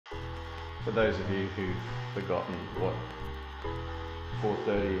For those of you who've forgotten what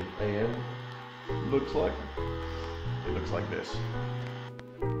 4:30 AM looks like, it looks like this.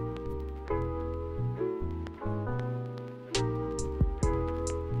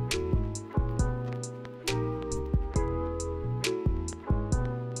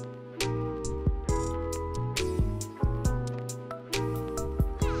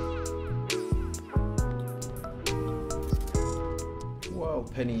 While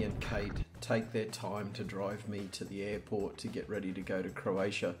Penny and Kate take their time to drive me to the airport to get ready to go to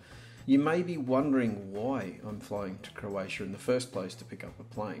Croatia, you may be wondering why I'm flying to Croatia in the first place to pick up a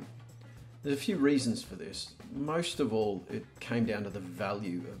plane. There's a few reasons for this. Most of all, it came down to the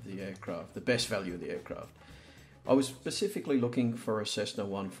value of the aircraft, the best value of the aircraft. I was specifically looking for a Cessna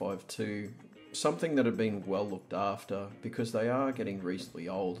 152, something that had been well looked after because they are getting reasonably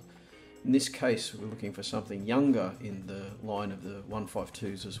old. In this case, we're looking for something younger in the line of the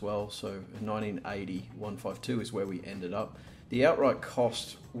 152s as well, so a 1980 152 is where we ended up. The outright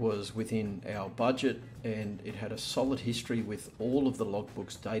cost was within our budget, and it had a solid history with all of the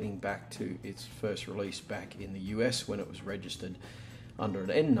logbooks dating back to its first release back in the US when it was registered under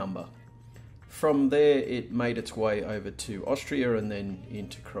an N number. From there, it made its way over to Austria and then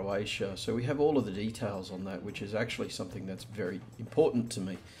into Croatia, so we have all of the details on that, which is actually something that's very important to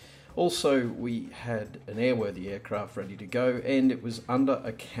me. Also, we had an airworthy aircraft ready to go, and it was under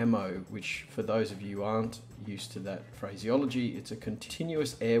a camo, which for those of you who aren't used to that phraseology, it's a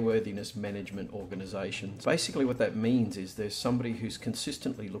continuous airworthiness management organisation. Basically what that means is there's somebody who's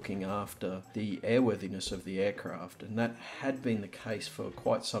consistently looking after the airworthiness of the aircraft, and that had been the case for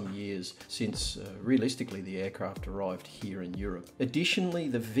quite some years since realistically the aircraft arrived here in Europe. Additionally,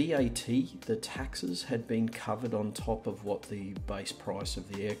 the VAT, the taxes, had been covered on top of what the base price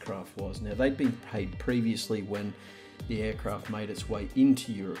of the aircraft was. Now, they'd been paid previously when the aircraft made its way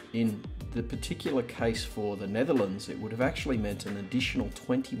into Europe. In the particular case for the Netherlands, it would have actually meant an additional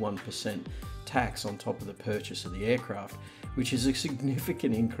 21% tax on top of the purchase of the aircraft, which is a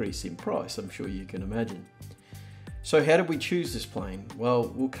significant increase in price, I'm sure you can imagine. So how did we choose this plane? Well,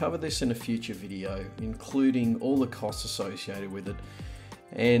 we'll cover this in a future video, including all the costs associated with it,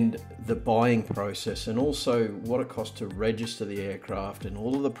 and the buying process, and also what it cost to register the aircraft and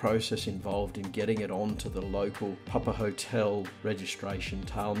all of the process involved in getting it onto the local Papa Hotel registration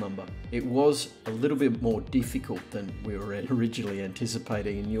tail number. It was a little bit more difficult than we were originally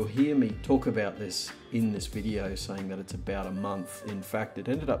anticipating, and you'll hear me talk about this in this video, saying that it's about a month. In fact, it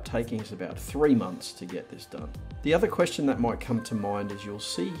ended up taking us about 3 months to get this done. The other question that might come to mind is you'll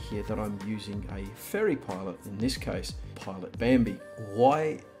see here that I'm using a Ferry pilot, in this case, Pilot Bambi.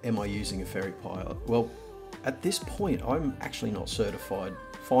 Why am I using a Ferry pilot? Well, at this point, I'm actually not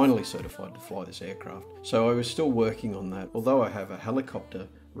finally certified to fly this aircraft. So I was still working on that. Although I have a helicopter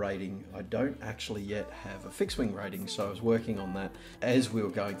rating, I don't actually yet have a fixed wing rating, so I was working on that as we were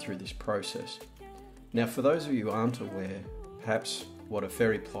going through this process. Now, for those of you who aren't aware, perhaps what a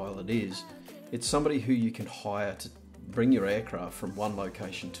Ferry pilot is, it's somebody who you can hire to bring your aircraft from one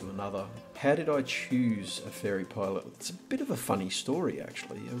location to another. How did I choose a Ferry pilot? It's a bit of a funny story,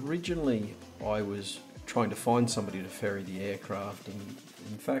 actually. Originally, I was trying to find somebody to ferry the aircraft, and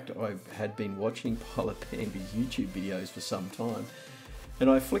in fact, I had been watching Pilot Bambi's YouTube videos for some time. And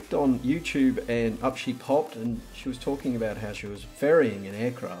I flicked on YouTube and up she popped, and she was talking about how she was ferrying an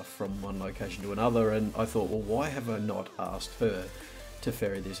aircraft from one location to another, and I thought, well, why have I not asked her to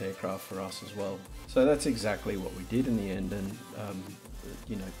ferry this aircraft for us as well? So that's exactly what we did in the end, and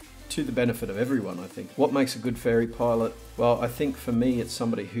you know, to the benefit of everyone, I think. What makes a good ferry pilot? Well, I think for me, it's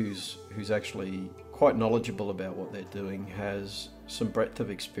somebody who's actually quite knowledgeable about what they're doing, has some breadth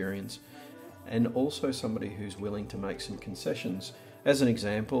of experience, and also somebody who's willing to make some concessions. As an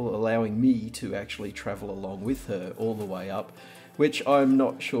example, allowing me to actually travel along with her all the way up, which I'm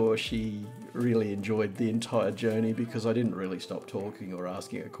not sure she really enjoyed the entire journey because I didn't really stop talking or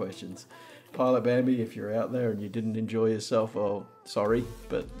asking her questions. Pilot Bambi, if you're out there and you didn't enjoy yourself, oh, sorry,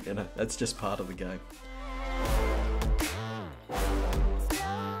 but you know, that's just part of the game.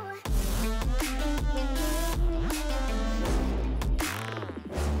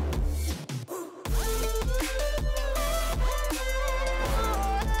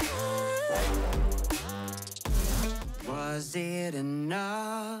 Was it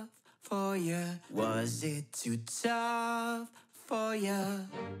enough for you? Was it too tough for you?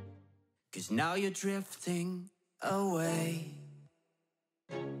 'Cause now you're drifting away.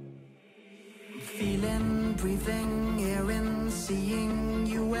 Feeling, breathing, hearing, seeing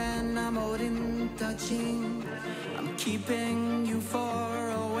you when I'm holding, touching. I'm keeping you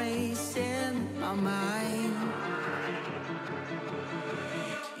far away in my mind.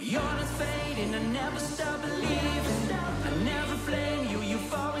 You're the thing. and I never stop believing. I never blame you,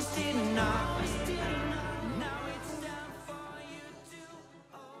 you've always did not. Now it's time for you to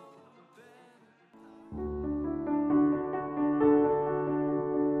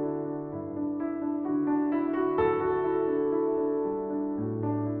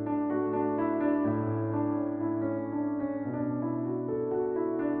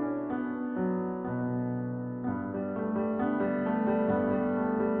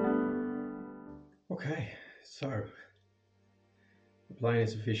Okay, so the plane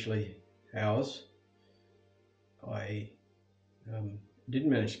is officially ours. I didn't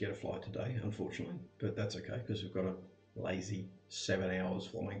manage to get a flight today, unfortunately, but that's okay because we've got a lazy 7 hours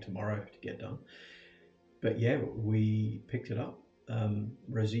flying tomorrow to get done. But yeah, we picked it up.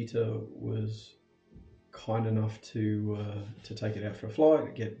 Rosita was kind enough to take it out for a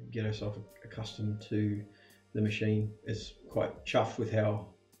flight, get herself accustomed to the machine. Is quite chuffed with how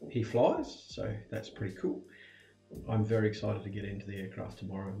he flies, so that's pretty cool. I'm very excited to get into the aircraft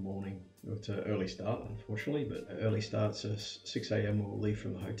tomorrow morning. It's an early start, unfortunately, but early starts at 6 a.m. We'll leave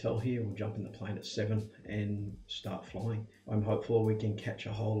from the hotel here. We'll jump in the plane at 7 and start flying. I'm hopeful we can catch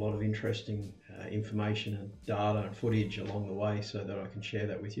a whole lot of interesting information and data and footage along the way so that I can share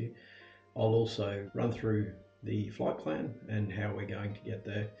that with you. I'll also run through the flight plan and how we're going to get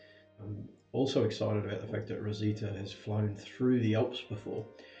there. I'm also excited about the fact that Rosita has flown through the Alps before.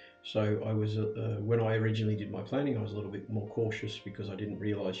 So I was, when I originally did my planning, I was a little bit more cautious because I didn't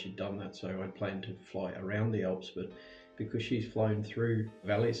realise she'd done that. So I planned to fly around the Alps, but because she's flown through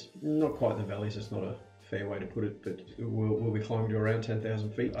valleys, not quite the valleys, that's not a fair way to put it, but we'll be climbing to around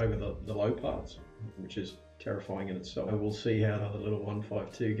 10,000 feet over the low parts, which is terrifying in itself. We'll see how the little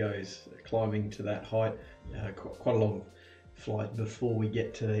 152 goes climbing to that height. Quite a long flight before we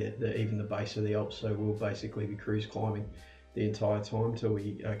get to even the base of the Alps, so we'll basically be cruise climbing the entire time till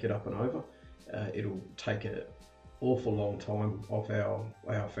we get up and over. It'll take an awful long time off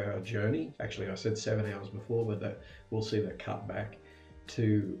our journey. Actually, I said 7 hours before, but we'll see that cut back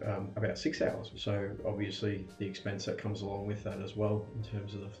to about 6 hours. So obviously the expense that comes along with that as well in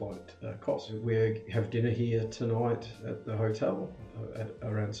terms of the flight costs. We have dinner here tonight at the hotel at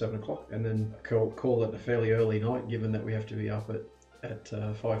around 7 o'clock, and then call it a fairly early night given that we have to be up at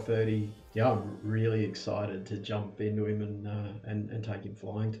 5:30. Yeah, I'm really excited to jump into him and take him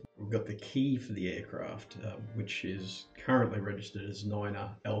flying. We've got the key for the aircraft, which is currently registered as 9er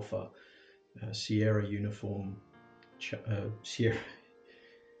Alpha Sierra Uniform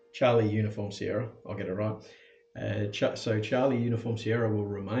Charlie Uniform Sierra. I'll get it right. So Charlie Uniform Sierra will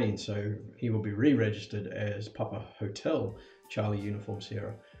remain. So he will be re-registered as Papa Hotel Charlie Uniform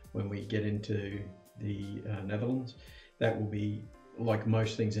Sierra when we get into the Netherlands. That will be, like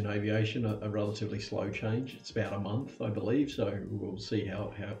most things in aviation, a relatively slow change. It's about a month, I believe, so we'll see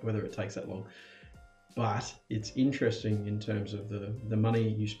whether it takes that long. But it's interesting in terms of the money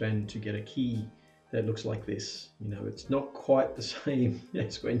you spend to get a key that looks like this. You know, it's not quite the same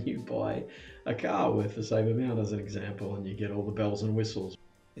as when you buy a car worth the same amount, as an example, and you get all the bells and whistles.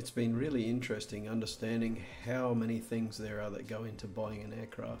 It's been really interesting understanding how many things there are that go into buying an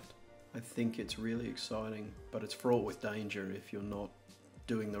aircraft. I think it's really exciting, but it's fraught with danger if you're not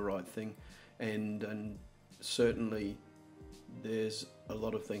doing the right thing. And certainly there's a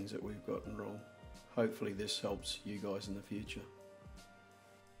lot of things that we've gotten wrong. Hopefully this helps you guys in the future.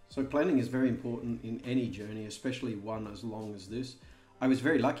 So planning is very important in any journey, especially one as long as this. I was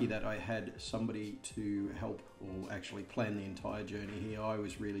very lucky that I had somebody to help or actually plan the entire journey here. I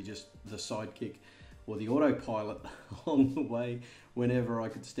was really just the sidekick or the autopilot along the way whenever I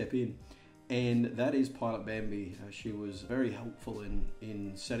could step in. And that is Pilot Bambi. She was very helpful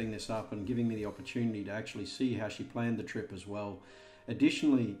in setting this up and giving me the opportunity to actually see how she planned the trip as well.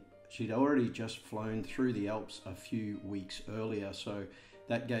 Additionally, she'd already just flown through the Alps a few weeks earlier, so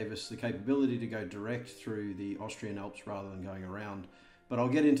that gave us the capability to go direct through the Austrian Alps rather than going around. But I'll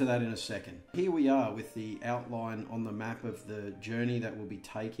get into that in a second. Here we are with the outline on the map of the journey that we'll be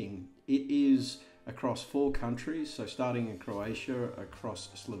taking. It is across 4 countries, so starting in Croatia, across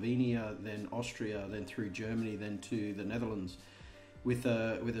Slovenia, then Austria, then through Germany, then to the Netherlands, with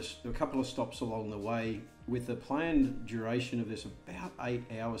a couple of stops along the way, with the planned duration of this about 8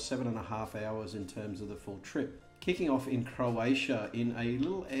 hours, 7.5 hours in terms of the full trip. Kicking off in Croatia in a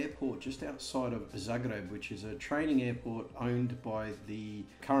little airport just outside of Zagreb, which is a training airport owned by the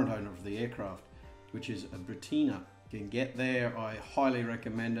current owner of the aircraft, which is a Britina. You can get there, I highly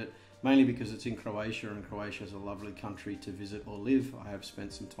recommend it, mainly because it's in Croatia, and Croatia is a lovely country to visit or live. I have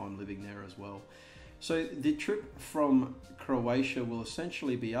spent some time living there as well. So the trip from Croatia will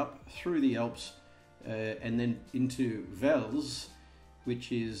essentially be up through the Alps and then into Wels,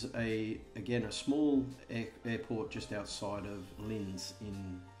 which is again a small airport just outside of Linz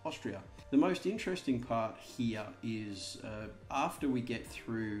in Austria. The most interesting part here is after we get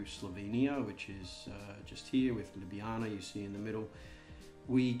through Slovenia, which is just here with Ljubljana, you see in the middle,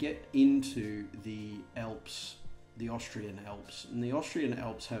 we get into the Alps, the Austrian Alps. And the Austrian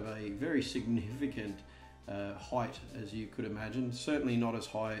Alps have a very significant height, as you could imagine. Certainly not as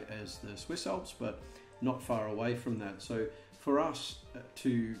high as the Swiss Alps, but not far away from that. So for us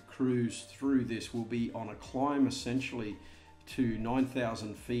to cruise through this, will be on a climb essentially to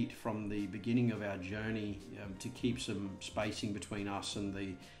 9,000 feet from the beginning of our journey, to keep some spacing between us and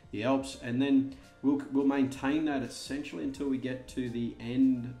the Alps, and then we'll maintain that essentially until we get to the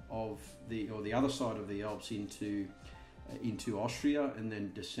end of the other side of the Alps into Austria, and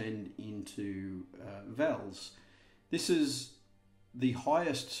then descend into Wels. This is the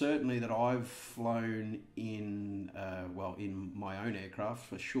highest certainly that I've flown in in my own aircraft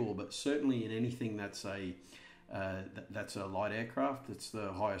for sure, but certainly in anything that's a light aircraft. It's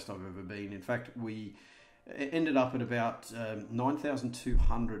the highest I've ever been. In fact, we ended up at about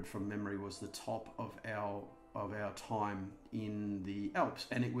 9,200 from memory was the top of our time in the Alps,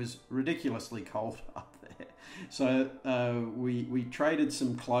 and it was ridiculously cold up there. So we traded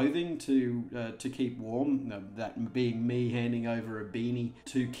some clothing to keep warm, that being me handing over a beanie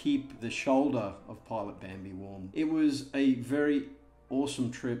to keep the shoulder of Pilot Bambi warm. It was a very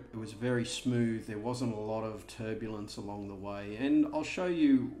awesome trip. It was very smooth. There wasn't a lot of turbulence along the way, and I'll show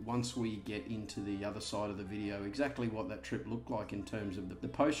you once we get into the other side of the video exactly what that trip looked like in terms of the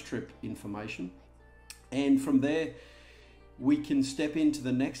post-trip information. And from there we can step into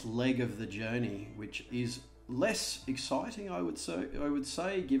the next leg of the journey, which is less exciting, I would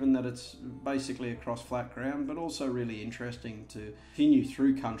say, given that it's basically across flat ground, but also really interesting to continue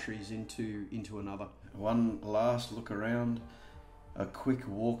through countries into another. One last look around, a quick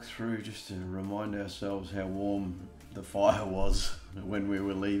walk through just to remind ourselves how warm the fire was when we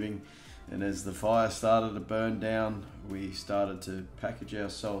were leaving. And as the fire started to burn down, we started to package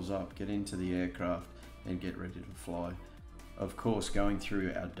ourselves up, get into the aircraft and get ready to fly. Of course, going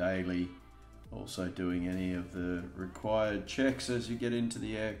through our daily, also doing any of the required checks as you get into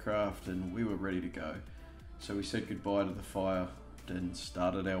the aircraft, and we were ready to go. So we said goodbye to the fire and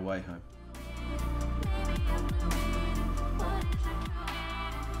started our way home.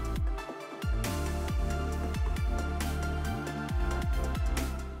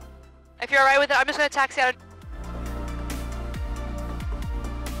 If you're alright with it, I'm just going to taxi out.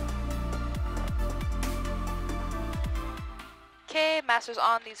 Okay, masters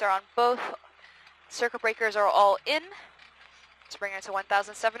on. These are on both. Circuit breakers are all in. Let's bring it to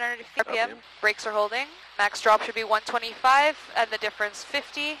 1,700 RPM. Brakes are holding. Max drop should be 125, and the difference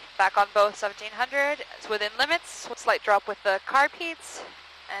 50. Back on both 1,700. It's within limits. Slight drop with the carb heats.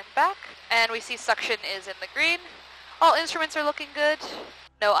 And back. And we see suction is in the green. All instruments are looking good.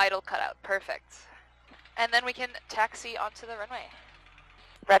 No idle cutout. Perfect. And then we can taxi onto the runway.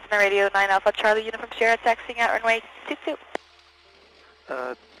 Retina Radio 9 Alpha Charlie Uniform Sierra taxiing out runway 22.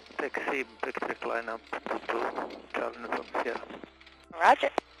 Taxi, break lineup, Charlie Uniform Sierra. Roger.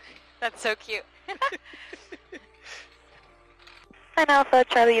 That's so cute. 9 Alpha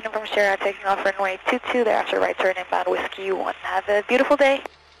Charlie Uniform Sierra taking off runway 22. Thereafter right turn inbound Whiskey 1. Have a beautiful day.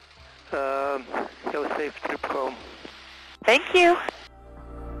 Have a safe trip home. Thank you.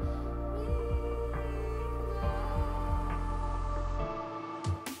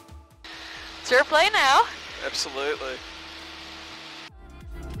 It's your play now. Absolutely.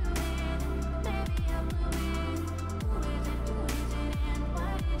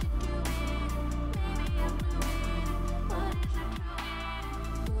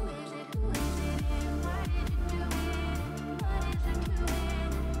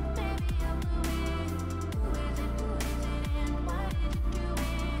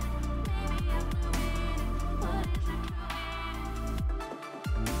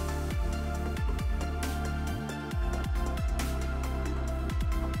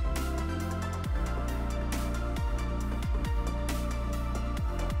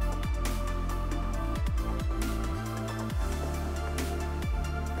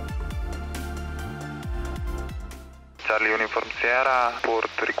 Charlie Uniform Sierra, port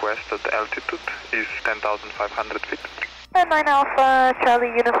requested altitude is 10,500 feet. 9 Alpha Charlie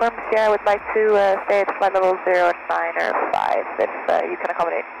Uniform Sierra would like to stay at flight level 09 or 5 if you can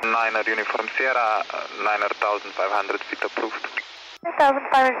accommodate. 9er Uniform Sierra, 9,500 feet approved.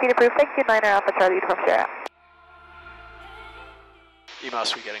 9,500 feet approved. Thank you, 9 Alpha Charlie Uniform Sierra. You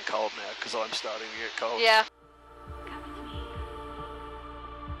must be getting cold now, because I'm starting to get cold. Yeah.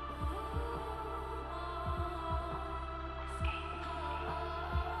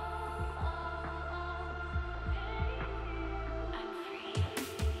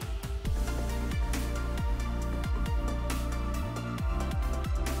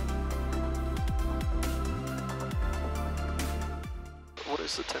 What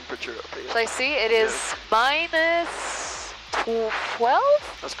is the temperature up here? Shall I see? It is minus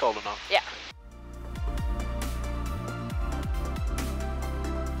 12? That's cold enough. Yeah.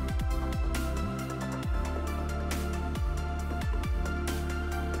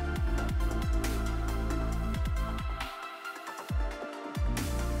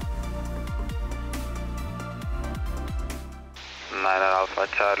 Alpha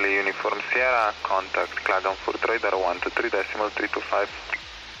Charlie Uniform Sierra, contact Klagenfurt radar 123.325.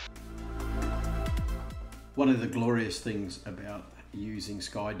 One of the glorious things about using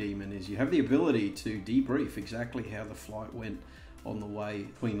SkyDemon is you have the ability to debrief exactly how the flight went on the way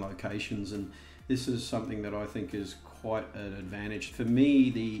between locations, and this is something that I think is quite an advantage. For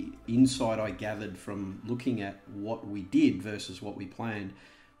me, the insight I gathered from looking at what we did versus what we planned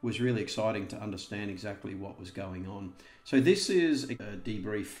was really exciting to understand exactly what was going on. So this is a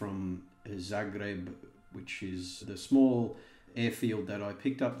debrief from Zagreb, which is the small airfield that I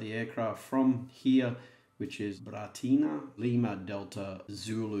picked up the aircraft from here, which is Bratina, Lima Delta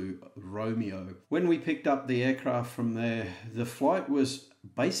Zulu Romeo. When we picked up the aircraft from there, the flight was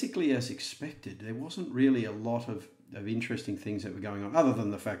basically as expected. There wasn't really a lot of interesting things that were going on, other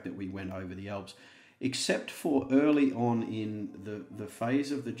than the fact that we went over the Alps, except for early on in the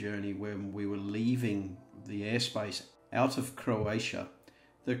phase of the journey when we were leaving the airspace out of Croatia.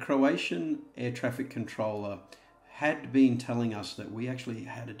 The Croatian air traffic controller had been telling us that we actually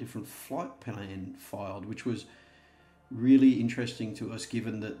had a different flight plan filed, which was really interesting to us,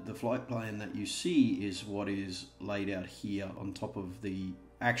 given that the flight plan that you see is what is laid out here on top of the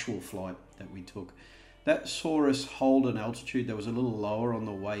actual flight that we took. That saw us hold an altitude that was a little lower on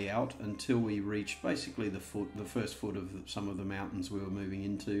the way out until we reached basically the first foot of some of the mountains we were moving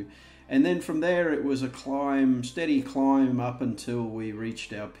into. And then from there it was a climb, steady climb up until we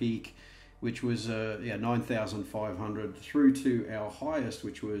reached our peak, which was 9,500 through to our highest,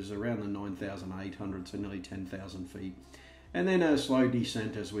 which was around the 9,800, so nearly 10,000 feet. And then a slow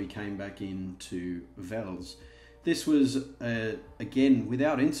descent as we came back into Wels. This was, again,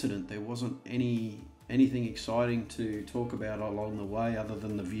 without incident. There wasn't anything exciting to talk about along the way other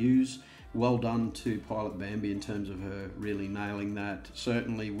than the views. Well done to Pilot Bambi in terms of her really nailing that.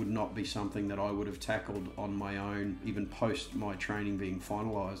 Certainly would not be something that I would have tackled on my own, even post my training being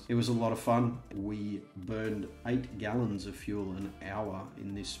finalised. It was a lot of fun. We burned 8 gallons of fuel an hour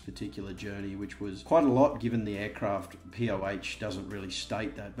in this particular journey, which was quite a lot given the aircraft POH doesn't really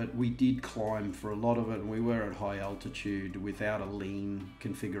state that, but we did climb for a lot of it, and we were at high altitude without a lean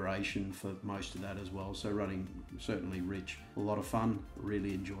configuration for most of that as well. So running certainly rich. A lot of fun.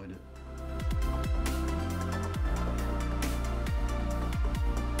 Really enjoyed it.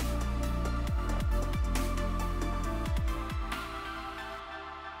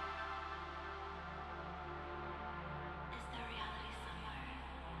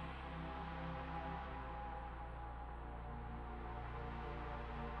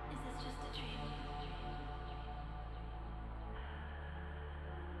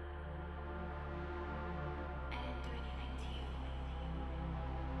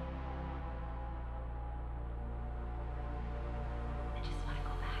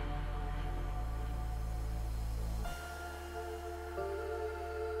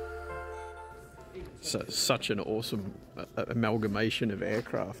 So, such an awesome amalgamation of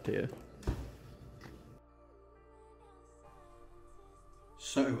aircraft here.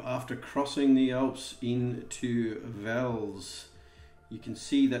 So after crossing the Alps into Wels, you can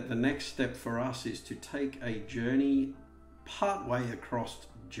see that the next step for us is to take a journey partway across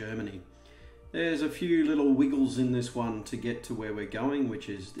Germany. There's a few little wiggles in this one to get to where we're going, which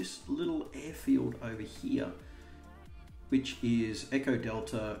is this little airfield over here, which is Echo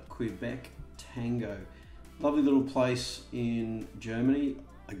Delta Quebec Tango. Lovely little place in Germany.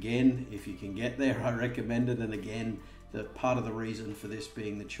 Again, if you can get there, I recommend it. And again, the part of the reason for this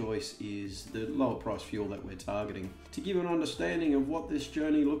being the choice is the lower price fuel that we're targeting. To give an understanding of what this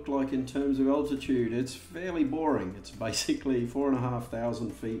journey looked like in terms of altitude, it's fairly boring. It's basically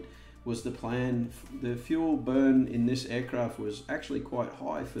 4,500 feet was the plan. The fuel burn in this aircraft was actually quite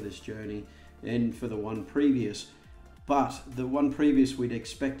high for this journey and for the one previous. But the one previous, we'd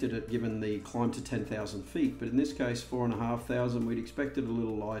expected it given the climb to 10,000 feet. But in this case, 4,500, we'd expected a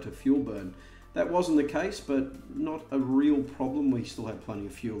little lighter fuel burn. That wasn't the case, but not a real problem. We still had plenty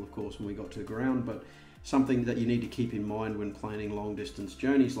of fuel, of course, when we got to the ground. But something that you need to keep in mind when planning long distance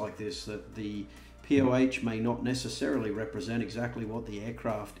journeys like this, that the POH may not necessarily represent exactly what the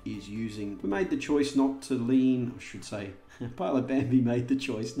aircraft is using. We made the choice not to lean, I should say, Pilot Bambi made the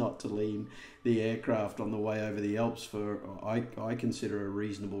choice not to lean the aircraft on the way over the Alps for, I consider, a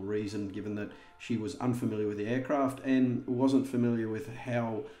reasonable reason, given that she was unfamiliar with the aircraft and wasn't familiar with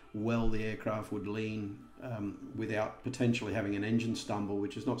how well the aircraft would lean without potentially having an engine stumble,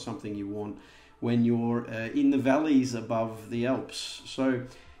 which is not something you want when you're in the valleys above the Alps. So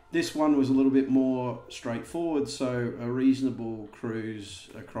this one was a little bit more straightforward, so a reasonable cruise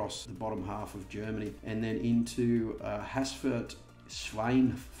across the bottom half of Germany and then into Haßfurt,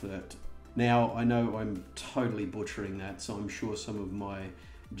 Schweinfurt. Now, I know I'm totally butchering that, so I'm sure some of my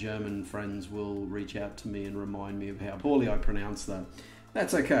German friends will reach out to me and remind me of how poorly I pronounce that.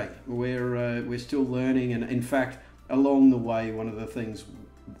 That's okay. We're still learning, and in fact, along the way, one of the things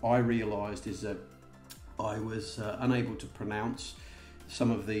I realised is that I was unable to pronounce some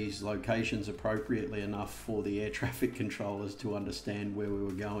of these locations appropriately enough for the air traffic controllers to understand where we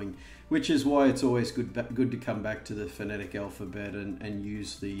were going, which is why it's always good to come back to the phonetic alphabet and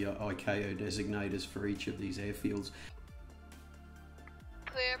use the ICAO designators for each of these airfields.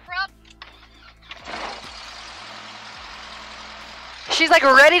 Clear prop. She's like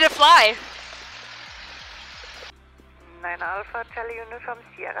ready to fly. 9 Alpha Charlie Uniform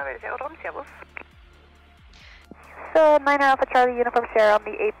Sierra, welche Aerodrom, servus. 9 Alpha Charlie Uniform Sierra on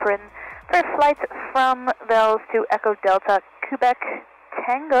the apron for flights from Vels to Echo Delta Quebec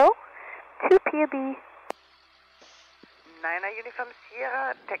Tango to PAB. 9 Uniform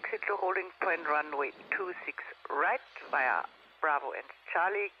Sierra, taxi to holding point runway 26 right via Bravo and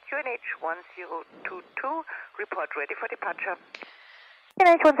Charlie, QNH 1022, report ready for departure.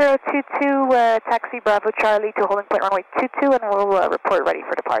 QNH 1022, taxi Bravo Charlie to holding point runway 22, and we'll report ready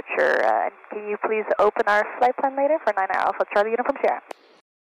for departure. Can you please open our flight plan later for 9 Alpha Charlie Uniform Sierra?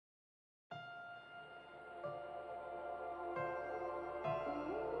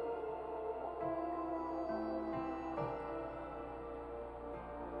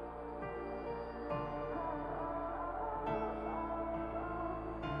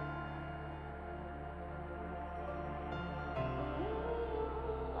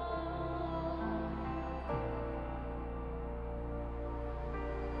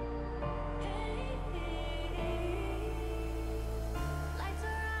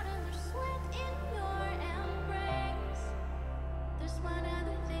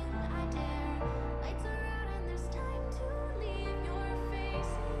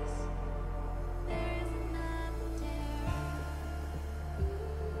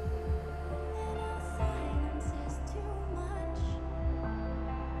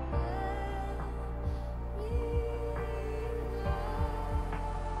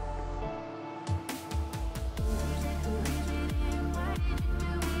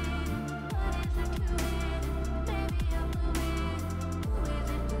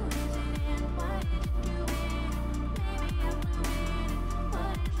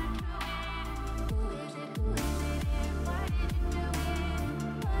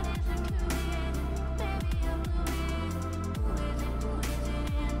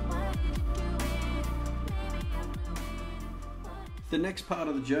 The next part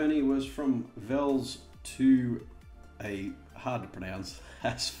of the journey was from Vels to a hard to pronounce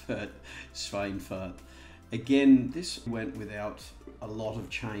Haßfurt, Schweinfurt. Again, this went without a lot of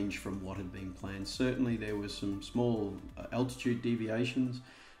change from what had been planned. Certainly there was some small altitude deviations,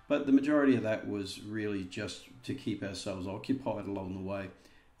 but the majority of that was really just to keep ourselves occupied along the way.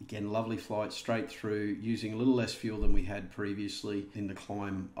 Again, lovely flight straight through, using a little less fuel than we had previously in the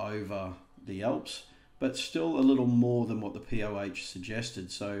climb over the Alps, but still a little more than what the POH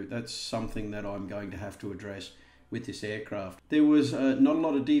suggested. So that's something that I'm going to have to address with this aircraft. There was not a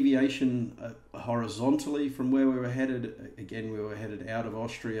lot of deviation horizontally from where we were headed. Again, we were headed out of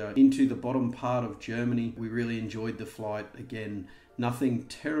Austria into the bottom part of Germany. We really enjoyed the flight. Again, nothing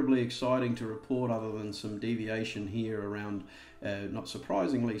terribly exciting to report other than some deviation here around, not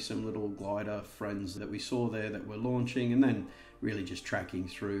surprisingly, some little glider friends that we saw there that were launching, and then really just tracking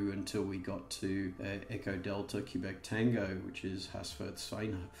through until we got to Echo Delta Quebec Tango, which is Haßfurt,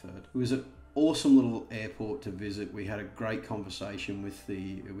 Schweinfurt. It was an awesome little airport to visit. We had a great conversation with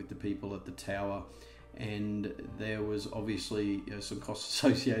the people at the tower, and there was obviously some costs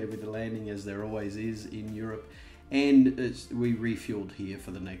associated with the landing, as there always is in Europe, and we refueled here for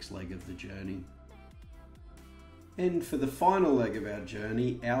the next leg of the journey. And for the final leg of our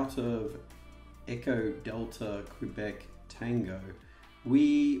journey, out of Echo Delta Quebec Tango,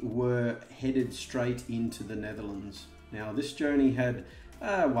 we were headed straight into the Netherlands. Now, this journey had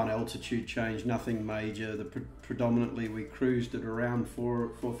one altitude change, nothing major. Predominantly we cruised at around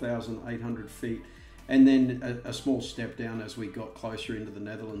 4,800 feet and then a small step down as we got closer into the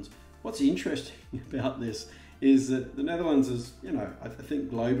Netherlands. What's interesting about this is that the Netherlands is, you know, I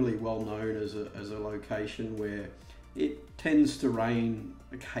think globally well known as a location where it tends to rain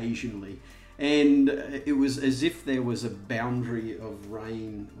occasionally. And it was as if there was a boundary of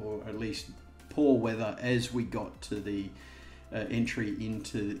rain, or at least poor weather, as we got to the entry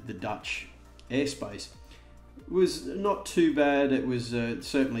into the Dutch airspace. It was not too bad. It was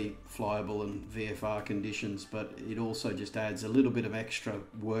certainly flyable in VFR conditions, but it also just adds a little bit of extra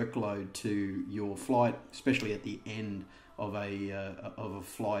workload to your flight, especially at the end of a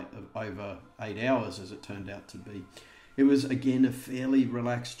flight of over 8 hours, as it turned out to be. It was again a fairly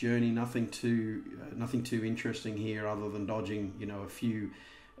relaxed journey, nothing too interesting here, other than dodging, you know, a few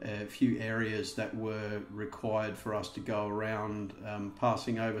areas that were required for us to go around,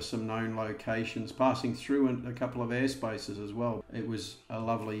 passing over some known locations, passing through a couple of airspaces as well. It was a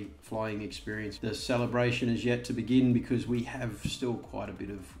lovely flying experience. The celebration is yet to begin because we have still quite a bit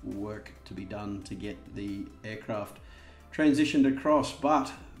of work to be done to get the aircraft transitioned across,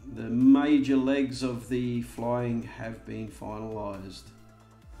 but the major legs of the flying have been finalised.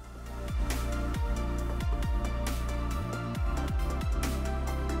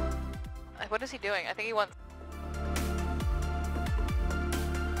 What is he doing? I think he wants...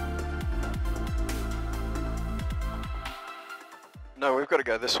 No, we've got to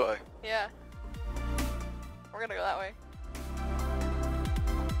go this way. Yeah. We're gonna go that way.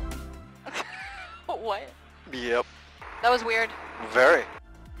 What? Yep. That was weird. Very.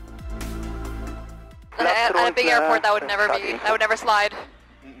 At a big airport, that would never slide.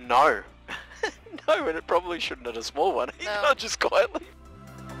 No. No, and it probably shouldn't at a small one. You can't just quietly.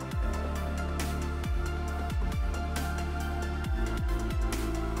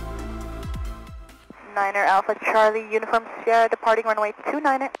 Niner Alpha Charlie, Uniform Sierra, departing runway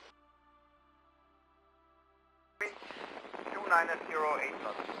 29. 2908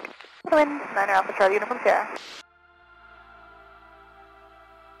 knots. Wind, Niner Alpha Charlie, Uniform Sierra.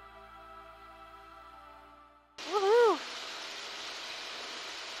 Woohoo!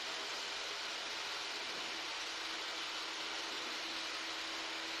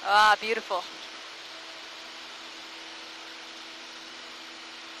 Ah, beautiful.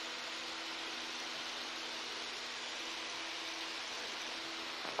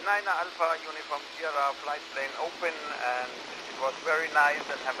 Niner Alpha Uniform Sierra, flight plane open, and it was very nice,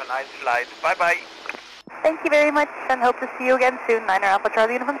 and have a nice flight. Bye bye. Thank you very much, and hope to see you again soon. Niner Alpha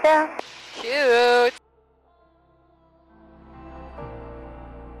Charlie, Uniform Sierra. Cute.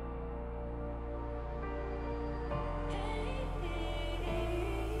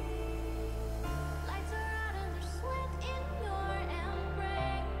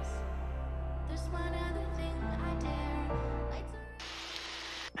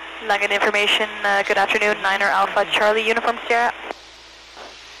 Langen information, good afternoon, Niner Alpha Charlie, Uniform Sierra.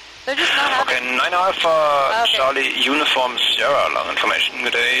 They're just not happy. Okay, 9 Alpha Charlie, Uniform Sierra, long information,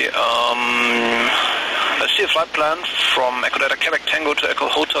 good day. I see a flight plan from Echo Delta Quebec Tango to Echo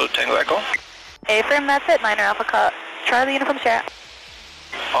Hotel Tango Echo. Affirm, that's it, Niner Alpha Charlie, Uniform Sierra.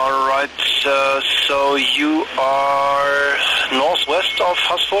 Alright, so you are northwest of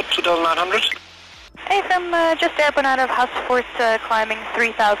Husford, 2900? Hey, from just airborne out of Husford, climbing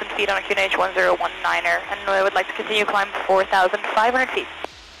 3,000 feet on a QNH 1019er, and I would like to continue climb 4,500 feet.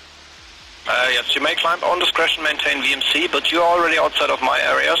 Yes, you may climb on discretion, maintain VMC, but you are already outside of my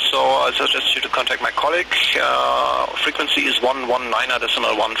area, so I suggest you to contact my colleague. Frequency is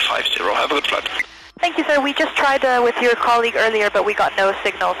 119.150. Have a good flight. Thank you, sir. We just tried with your colleague earlier, but we got no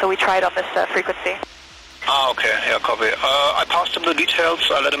signal, so we tried on this frequency. Ah, okay, yeah, copy. I passed him the details,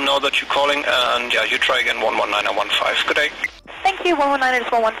 I let him know that you're calling, and yeah, you try again, 119.15. Good day. Thank you, 119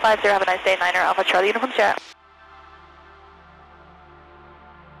 is 1150. Have a nice day, Niner Alpha Charlie, Uniform Sierra.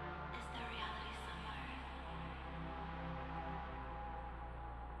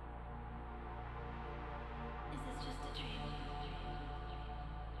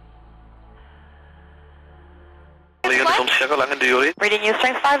 Uniform Sierra, Langen, do you read? Reading you,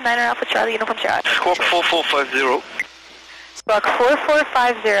 strength 5, Niner Alpha Charlie, Uniform Sierra. Squawk 4450. Squawk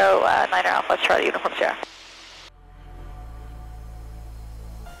 4450, Niner Alpha Charlie, Uniform Sierra.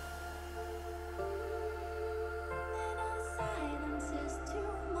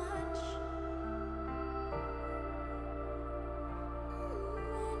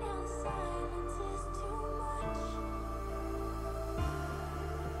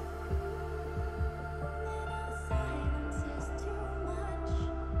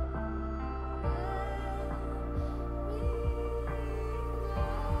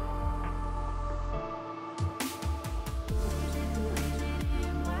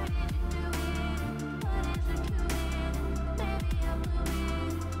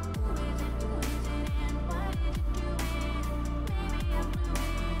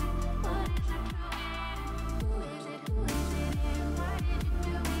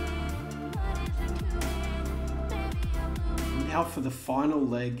 Now for the final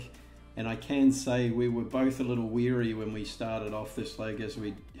leg, and I can say we were both a little weary when we started off this leg, as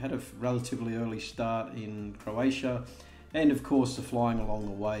we had a relatively early start in Croatia, and of course the flying along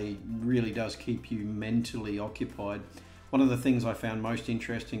the way really does keep you mentally occupied. One of the things I found most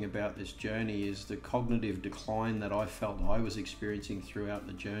interesting about this journey is the cognitive decline that I felt I was experiencing throughout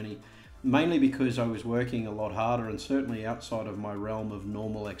the journey, mainly because I was working a lot harder and certainly outside of my realm of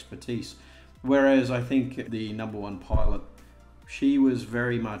normal expertise. Whereas I think the number one pilot, she was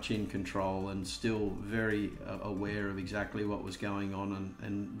very much in control and still very aware of exactly what was going on,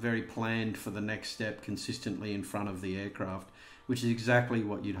 and very planned for the next step consistently in front of the aircraft, which is exactly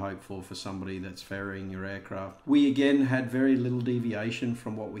what you'd hope for somebody that's ferrying your aircraft. We again had very little deviation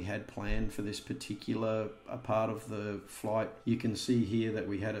from what we had planned for this particular part of the flight. You can see here that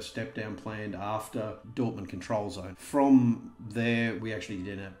we had a step down planned after Dortmund control zone. From there, we actually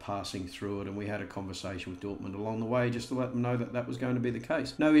ended up passing through it, and we had a conversation with Dortmund along the way just to let them know that that was going to be the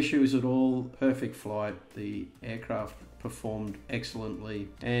case. No issues at all, perfect flight. The aircraft performed excellently,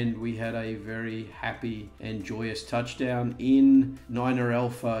 and we had a very happy and joyous touchdown in 9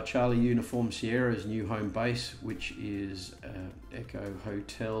 Alpha Charlie Uniform Sierra's new home base, which is Echo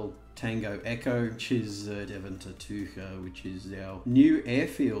Hotel Tango Echo, which is Deventer Tucher, which is our new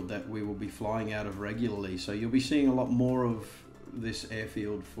airfield that we will be flying out of regularly. So you'll be seeing a lot more of this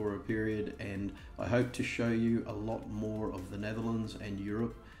airfield for a period, and I hope to show you a lot more of the Netherlands and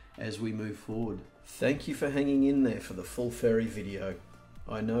Europe as we move forward. Thank you for hanging in there for the full ferry video.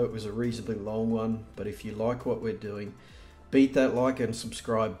 I know it was a reasonably long one, but if you like what we're doing, beat that like and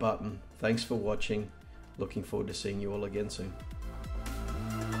subscribe button. Thanks for watching. Looking forward to seeing you all again soon.